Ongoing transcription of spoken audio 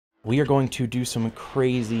We are going to do some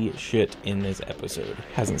crazy shit in this episode.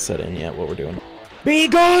 Hasn't set in yet what we're doing. Be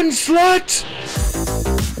gone, slut!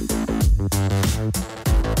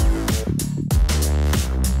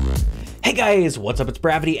 Hey guys, what's up? It's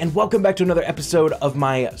Bravity, and welcome back to another episode of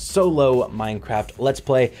my solo Minecraft Let's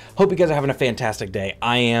Play. Hope you guys are having a fantastic day.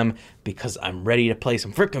 I am, because I'm ready to play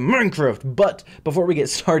some frickin' Minecraft. But before we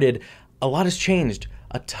get started, a lot has changed.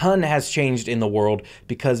 A ton has changed in the world,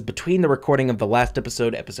 because between the recording of the last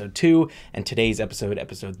episode, episode 2, and today's episode,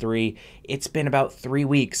 episode 3, it's been about 3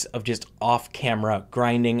 weeks of just off-camera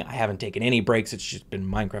grinding. I haven't taken any breaks. It's just been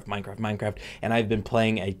Minecraft, and I've been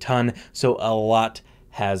playing a ton, so a lot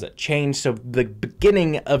has changed. So the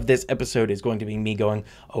beginning of this episode is going to be me going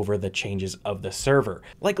over the changes of the server.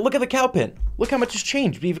 Like, look at the cow pen. Look how much has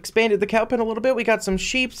changed. We've expanded the cow pen a little bit. We got some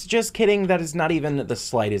sheeps. Just kidding. That is not even the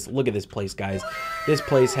slightest. Look at this place, guys. This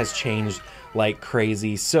place has changed like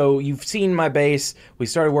crazy. So you've seen my base. We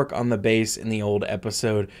started work on the base in the old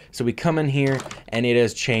episode. So we come in here and it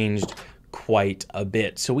has changed quite a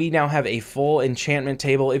bit. So we now have a full enchantment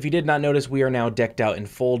table. If you did not notice, we are now decked out in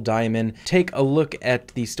full diamond. Take a look at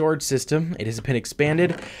the storage system. It has been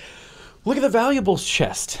expanded. Look at the valuables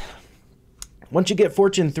chest. Once you get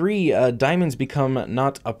Fortune 3, diamonds become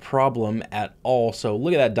not a problem at all. So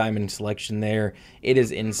look at that diamond selection there. It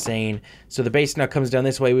is insane. So the base now comes down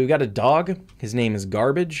this way. We've got a dog. His name is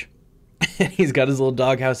Garbage. He's got his little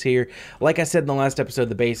doghouse here. Like I said in the last episode,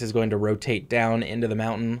 the base is going to rotate down into the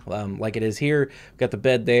mountain like it is here. We've got the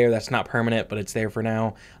bed there. That's not permanent, but it's there for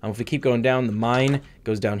now. If we keep going down, the mine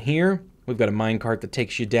goes down here. We've got a mine cart that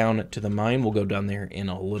takes you down to the mine. We'll go down there in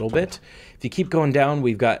a little bit. If you keep going down,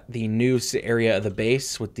 we've got the new area of the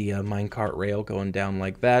base with the mine cart rail going down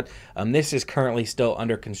like that. This is currently still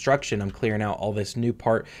under construction. I'm clearing out all this new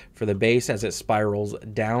part for the base as it spirals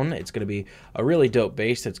down. It's going to be a really dope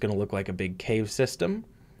base. It's going to look like a big cave system.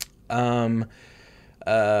 You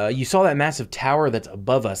saw that massive tower that's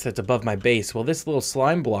above us, that's above my base. Well, this little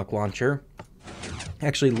slime block launcher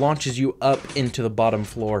actually launches you up into the bottom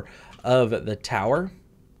floor of the tower.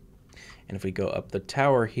 And if we go up the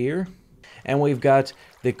tower here, and we've got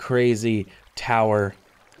the crazy tower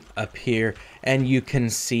up here, and you can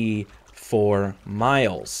see for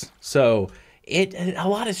miles. So a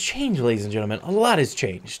lot has changed, ladies and gentlemen. A lot has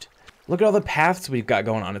changed. Look at all the paths we've got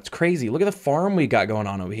going on. It's crazy. Look at the farm we got going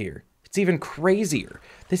on over here. It's even crazier.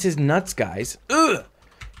 This is nuts, guys. Ugh.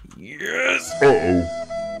 Yes. Uh-oh.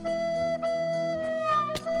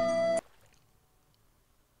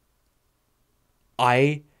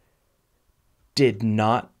 I did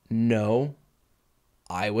not know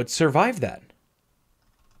I would survive that.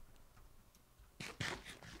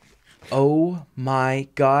 Oh my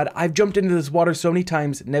God. I've jumped into this water so many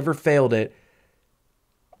times, never failed it.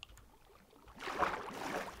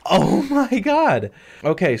 Oh my God.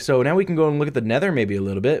 Okay, so now we can go and look at the nether maybe a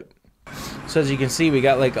little bit. So as you can see, we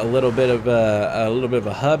got like a little bit of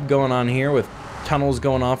a hub going on here with tunnels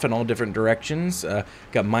going off in all different directions.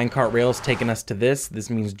 Got minecart rails taking us to this. This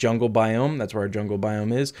means jungle biome. That's where our jungle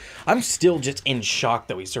biome is. I'm still just in shock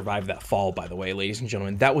that we survived that fall, by the way, ladies and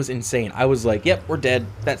gentlemen. That was insane. I was like, yep, we're dead.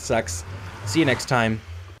 That sucks. See you next time.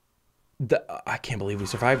 I can't believe we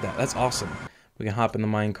survived that. That's awesome. We can hop in the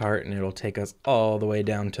minecart and it'll take us all the way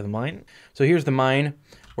down to the mine. So here's the mine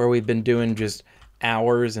where we've been doing just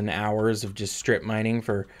hours and hours of just strip mining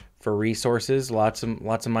for resources. Lots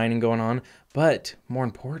of mining going on. But more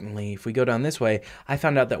importantly, if we go down this way, I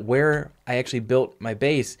found out that where I actually built my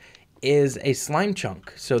base is a slime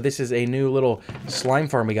chunk. So this is a new little slime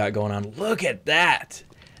farm we got going on. Look at that.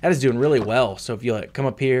 That is doing really well. So if you come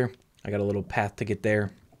up here, I got a little path to get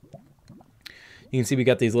there. You can see we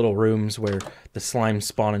got these little rooms where the slime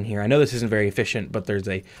spawn in here. I know this isn't very efficient, but there's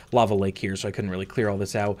a lava lake here, so I couldn't really clear all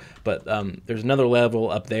this out. But there's another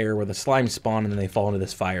level up there where the slime spawn and then they fall into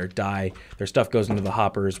this fire, die. Their stuff goes into the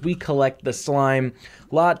hoppers. We collect the slime.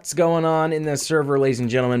 Lots going on in this server, ladies and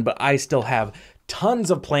gentlemen, but I still have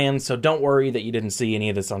tons of plans, so don't worry that you didn't see any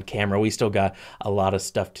of this on camera. We still got a lot of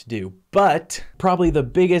stuff to do. But probably the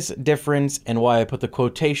biggest difference and why I put the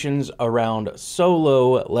quotations around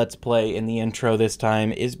solo Let's Play in the intro this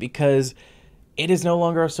time is because it is no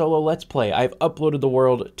longer a solo Let's Play. I've uploaded the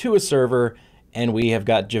world to a server, and we have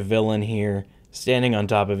got Javillan here standing on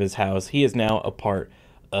top of his house. He is now a part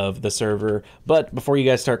of the server. But before you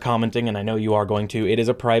guys start commenting, and I know you are going to, it is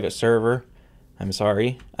a private server. I'm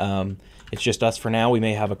sorry. It's just us for now. We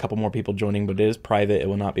may have a couple more people joining, but it is private. It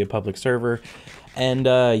will not be a public server. And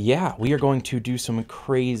yeah, we are going to do some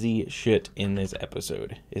crazy shit in this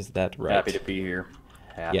episode. Is that right? Happy to be here.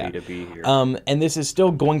 Happy to be here. And this is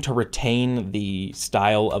still going to retain the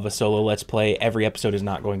style of a solo Let's Play. Every episode is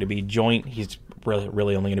not going to be joint.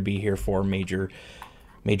 really only going to be here for major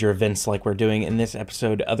events like we're doing in this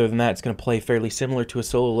episode. Other than that, it's going to play fairly similar to a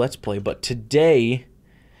solo Let's Play. But today,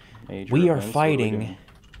 we are fighting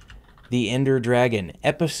the Ender Dragon.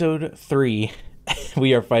 Episode 3,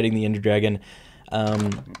 we are fighting the Ender Dragon.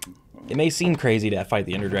 It may seem crazy to fight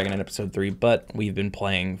the Ender Dragon in episode 3, but we've been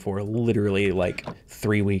playing for literally like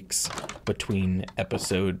 3 weeks between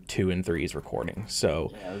episode 2 and 3's recording.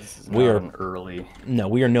 So yeah, this is we are an early. No,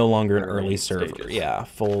 we are no longer an early server. Stages. Yeah,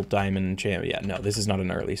 full diamond champ. Yeah, no, this is not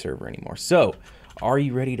an early server anymore. So, are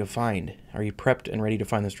you ready to find? Are you prepped and ready to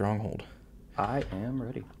find the stronghold? I am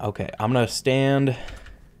ready. Okay, I'm gonna stand.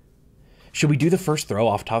 Should we do the first throw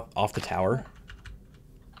off the tower?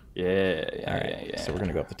 Yeah. All right. Yeah. So we're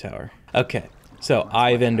gonna go up the tower. Okay. So Eye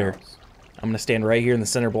of Ender. I'm gonna stand right here in the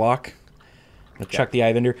center block. I'm gonna chuck the Eye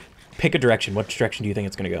of Ender. Pick a direction. What direction do you think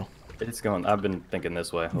it's gonna go? It's going. I've been thinking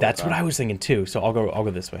this way. That's what I was thinking too. So I'll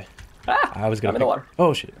go this way. Ah, I was gonna. I'm in the water.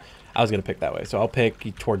 Oh shit! I was gonna pick that way. So I'll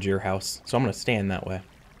pick towards your house. So I'm gonna stand that way.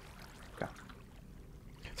 Okay.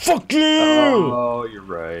 Fuck you! Oh, you're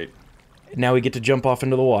right. Now we get to jump off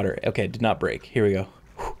into the water. Okay, did not break. Here we go.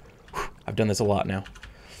 I've done this a lot now.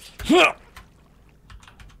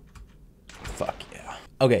 Fuck yeah.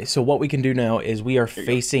 Okay, so what we can do now is we are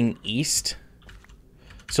facing east.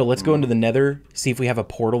 So let's go into the nether, see if we have a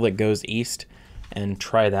portal that goes east, and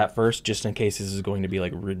try that first, just in case this is going to be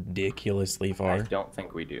like ridiculously far. I don't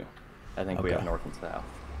think we do. I think we have north and south.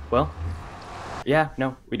 Well, yeah,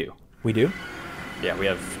 no, we do. We do? Yeah, we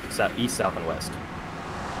have east, south, and west.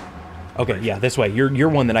 Okay, yeah, this way. Your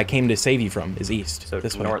one that I came to save you from is east. So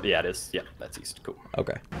this north, way. yeah, it is. Yeah, that's east. Cool.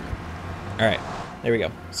 Okay. All right, there we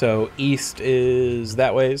go. So east is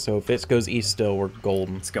that way. So if it goes east still, we're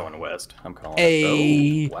golden. It's going west. I'm calling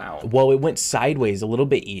Hey. it. Oh, wow. Well, it went sideways a little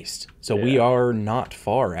bit east, so we are not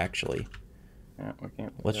far actually. Yeah, we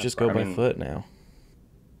can't. Let's just go by foot now.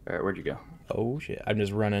 All right, where'd you go? Oh shit! I'm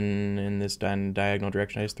just running in this diagonal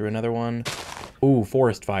direction. I just threw another one. Ooh,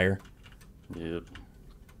 forest fire. Yep.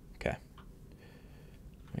 Okay.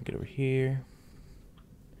 I'm gonna get over here.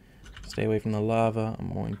 Stay away from the lava.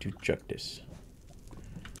 I'm going to chuck this.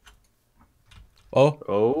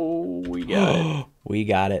 Oh, we got it. We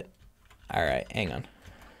got it. All right, hang on.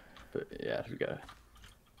 But yeah, we got it.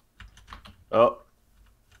 Oh.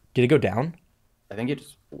 Did it go down? I think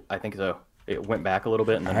so. It went back a little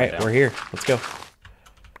bit and then all right, we're here. Let's go.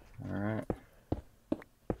 All right.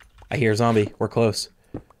 I hear a zombie. We're close.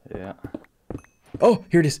 Yeah. Oh,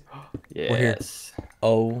 here it is. Yes. We're here.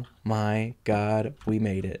 Oh my god, we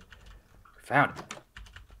made it. Found it.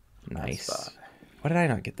 Nice. Why did I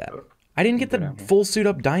not get that? I didn't get the full suit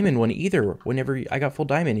up diamond one either. Whenever I got full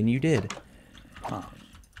diamond and you did. Huh.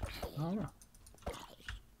 I don't know.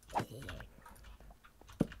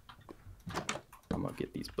 I'm gonna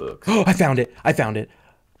get these books. Oh, I found it. I found it.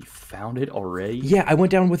 You found it already? Yeah, I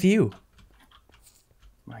went down with you.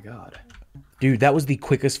 My god. Dude, that was the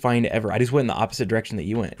quickest find ever. I just went in the opposite direction that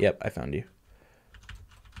you went. Yep, I found you.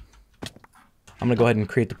 I'm gonna go ahead and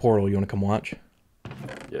create the portal. You wanna come watch?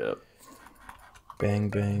 Yep. Bang,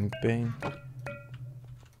 bang, bang.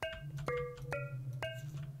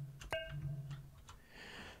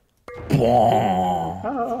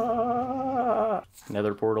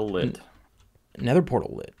 Nether portal lit. Nether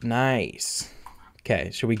portal lit. Nice. Okay,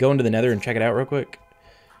 should we go into the nether and check it out real quick?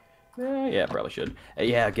 Yeah, probably should.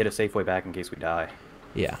 Yeah, get a safe way back in case we die.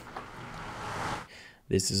 Yeah.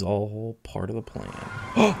 This is all part of the plan.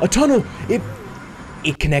 Oh, a tunnel!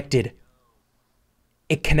 It connected.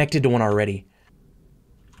 It connected to one already.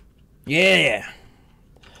 Yeah!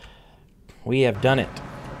 We have done it.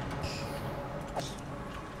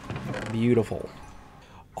 Beautiful.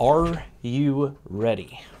 Are you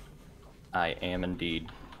ready? I am indeed.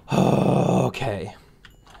 Okay.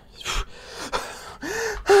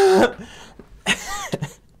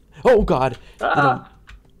 Oh god.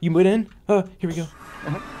 You went in? Here we go.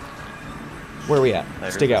 Where are we at?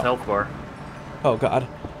 There's Stig out. Health bar. Oh god.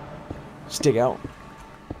 Stig out.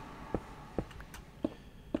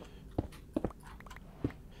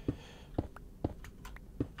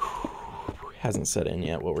 Hasn't set in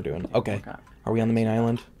yet what we're doing. Okay. Are we on the main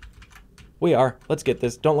island? We are. Let's get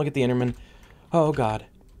this. Don't look at the Enderman. Oh god.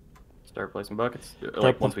 Start placing buckets.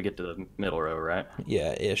 Like once we get to the middle row, right?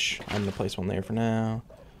 Yeah, ish. I'm gonna place one there for now.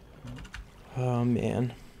 Oh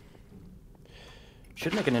man.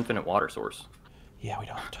 Should make an infinite water source. Yeah, we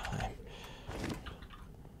don't have time.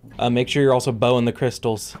 Make sure you're also bowing the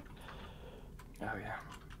crystals. Oh yeah.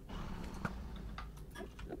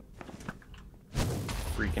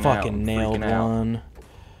 Freaking Fucking nailed one.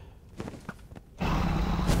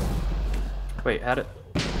 Wait, how did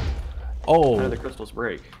Oh. the crystals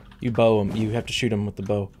break? You bow him. You have to shoot him with the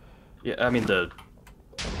bow. Yeah, I mean there's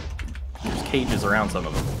cages around some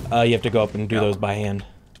of them. You have to go up and do those by hand.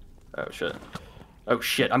 Oh shit. Oh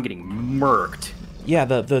shit, I'm getting murked. Yeah,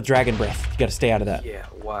 the dragon breath. You gotta stay out of that. Yeah,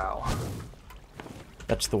 wow.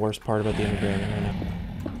 That's the worst part about the Ender Dragon right now.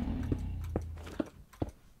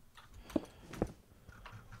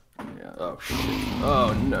 Yeah, oh shit.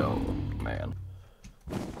 Oh no, man.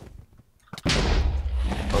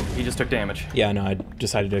 Oh, he just took damage. Yeah, no, I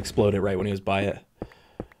decided to explode it right when he was by it.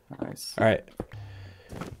 Nice. Alright.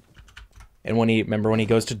 And remember when he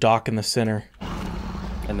goes to dock in the center.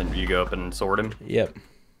 And then you go up and sword him? Yep.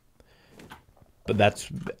 But that's,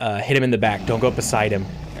 hit him in the back. Don't go up beside him.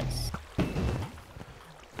 Nice.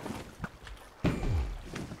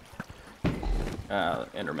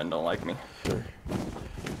 Endermen don't like me. Sure.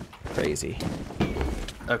 Crazy.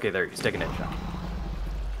 Okay, there, he's taking it now.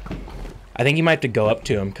 I think you might have to go up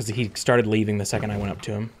to him, because he started leaving the second I went up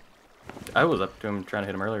to him. I was up to him trying to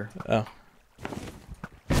hit him earlier. Oh.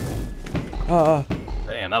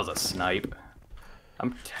 Damn, that was a snipe.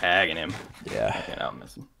 I'm tagging him. Yeah. Okay, now I'm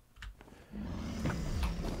missing.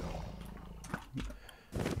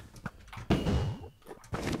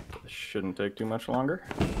 This shouldn't take too much longer.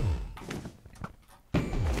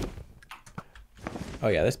 Oh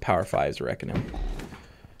yeah, this Power 5 is wrecking him.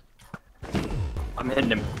 I'm hitting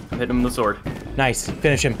him. I'm hitting him with the sword. Nice.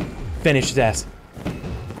 Finish him. Finish his ass.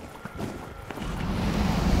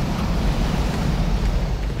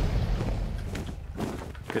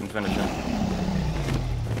 Couldn't finish him.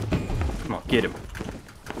 Come on, get him.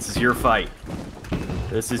 This is your fight.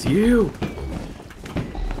 This is you.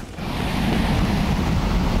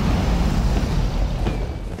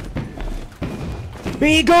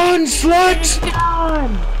 Be gone, slut! Be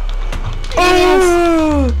gone!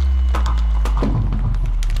 Oh!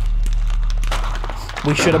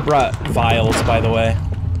 We should have brought vials, by the way.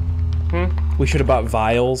 We should have bought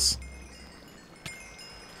vials.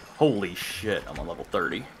 Holy shit, I'm on level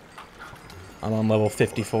 30. I'm on level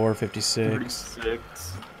 54, 56.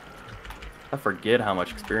 36. I forget how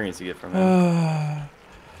much experience you get from him.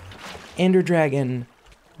 Ender Dragon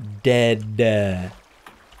dead.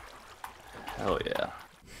 Hell yeah.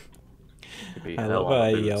 I love how I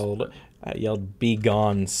yelled, "Be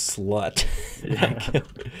gone, slut." Yeah.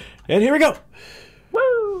 And here we go.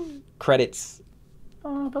 Woo! Credits.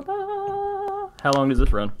 How long does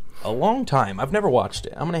this run? A long time. I've never watched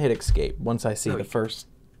it. I'm gonna hit escape once I see the first.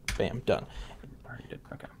 Bam, done. Already did.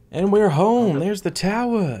 Okay. And we're home. There's the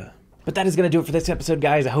tower. But that is going to do it for this episode,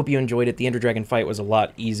 guys. I hope you enjoyed it. The Ender Dragon fight was a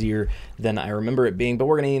lot easier than I remember it being, but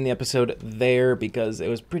we're going to end the episode there because it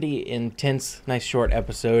was pretty intense. Nice short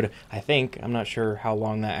episode, I think. I'm not sure how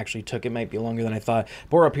long that actually took. It might be longer than I thought.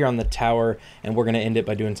 But we're up here on the tower, and we're going to end it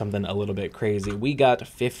by doing something a little bit crazy. We got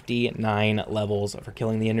 59 levels for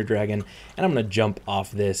killing the Ender Dragon, and I'm going to jump off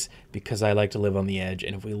this because I like to live on the edge,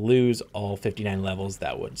 and if we lose all 59 levels,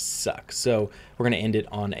 that would suck. So we're going to end it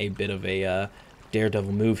on a bit of a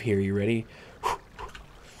daredevil move here. You ready?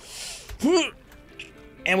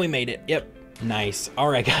 And we made it. Yep. Nice. All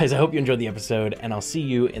right, guys. I hope you enjoyed the episode, and I'll see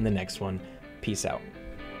you in the next one. Peace out.